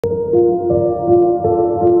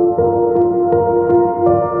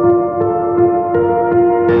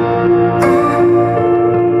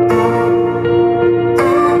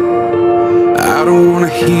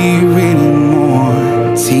hear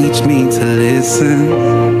anymore. Teach me to listen.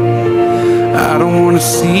 I don't wanna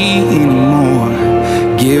see anymore.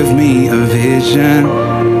 Give me a vision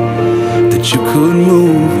that you could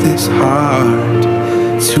move this heart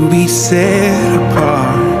to be set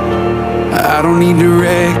apart. I don't need to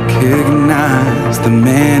recognize the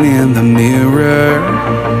man in the mirror,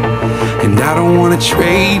 and I don't wanna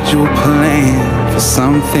trade your plan for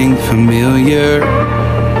something familiar.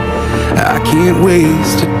 I can't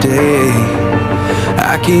waste a day,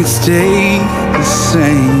 I can't stay the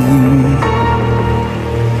same.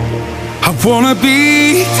 I wanna be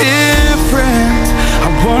different, I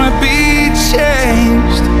wanna be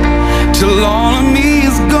changed, till all of me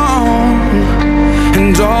is gone,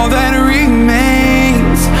 and all that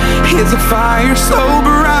remains is a fire so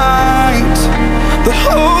bright the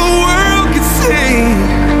whole world can see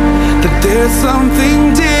that there's something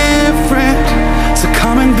different. So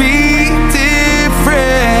come and be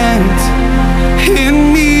different in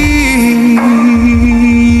me.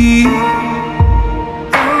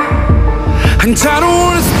 And I don't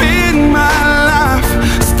wanna spend my life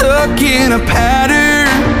stuck in a pattern,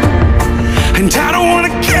 and I don't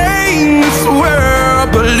wanna gain this world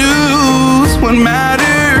but lose what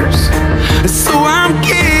matters. So I'm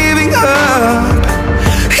giving up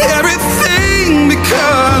everything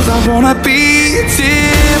because I wanna be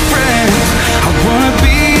different, I wanna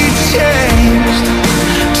be changed,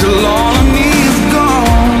 till all of me is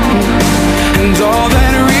gone, and all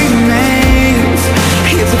that remains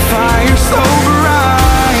is a fire so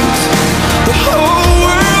bright the whole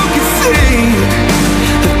world can see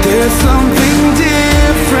that there's something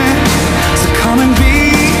different. So come and be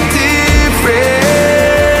different.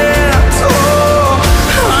 Oh,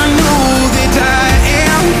 I know that I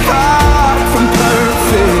am far from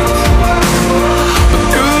perfect, but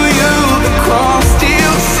through you the cross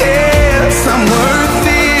still says I'm worth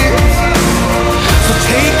it. So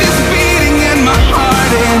take this beating in my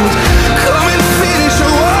heart and come and finish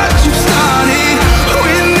what you started.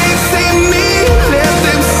 When they see me, let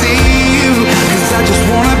them see you, 'cause I just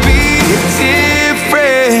wanna be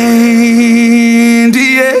different,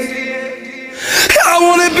 yeah. I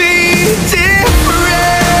wanna be different.